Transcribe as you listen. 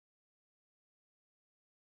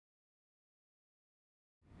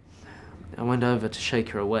I went over to shake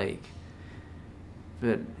her awake,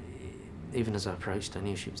 but even as I approached, I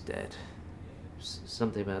knew she was dead.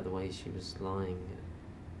 Something about the way she was lying.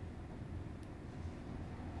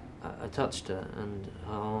 I touched her, and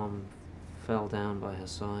her arm fell down by her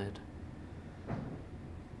side.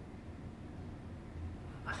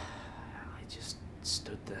 I just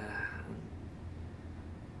stood there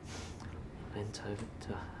and leant over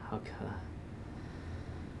to hug her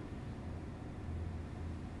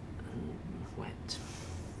and wept.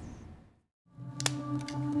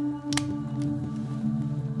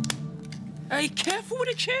 Hey, careful with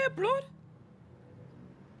the chair, blood.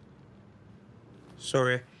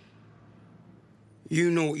 Sorry. You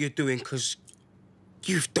know what you're doing, 'cause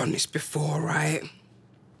you've done this before, right?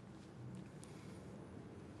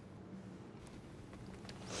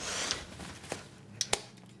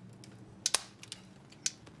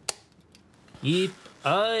 Keep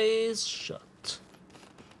eyes shut.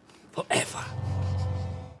 Forever.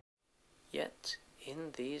 Yet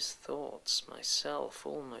in these thoughts myself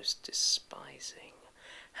almost despising,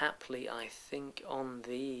 haply I think on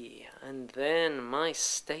thee, and then my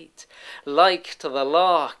state, like to the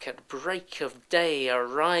lark at break of day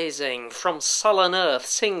arising, from sullen earth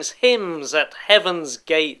sings hymns at heaven's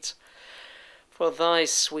gate. For thy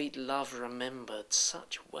sweet love remembered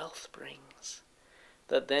such wealth brings,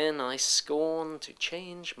 that then I scorn to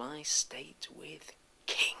change my state with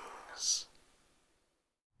kings.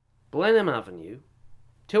 Blenheim Avenue,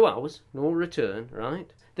 2 hours, no return,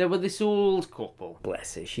 right? There were this old couple.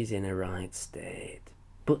 Bless her, she's in a right state.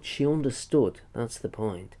 But she understood, that's the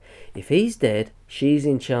point. If he's dead, she's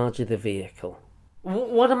in charge of the vehicle.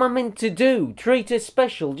 What am I meant to do? Treat her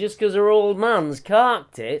special just 'cause her old man's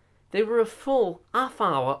carked it? They were a full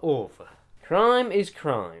half-hour over. Crime is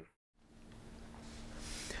crime.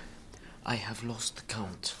 I have lost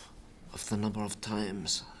count of the number of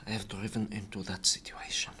times I have driven into that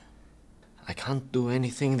situation. I can't do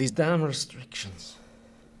anything, these damn restrictions.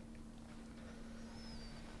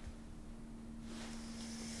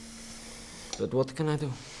 But what can I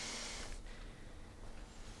do?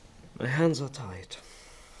 My hands are tied.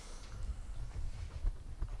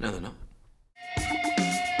 No.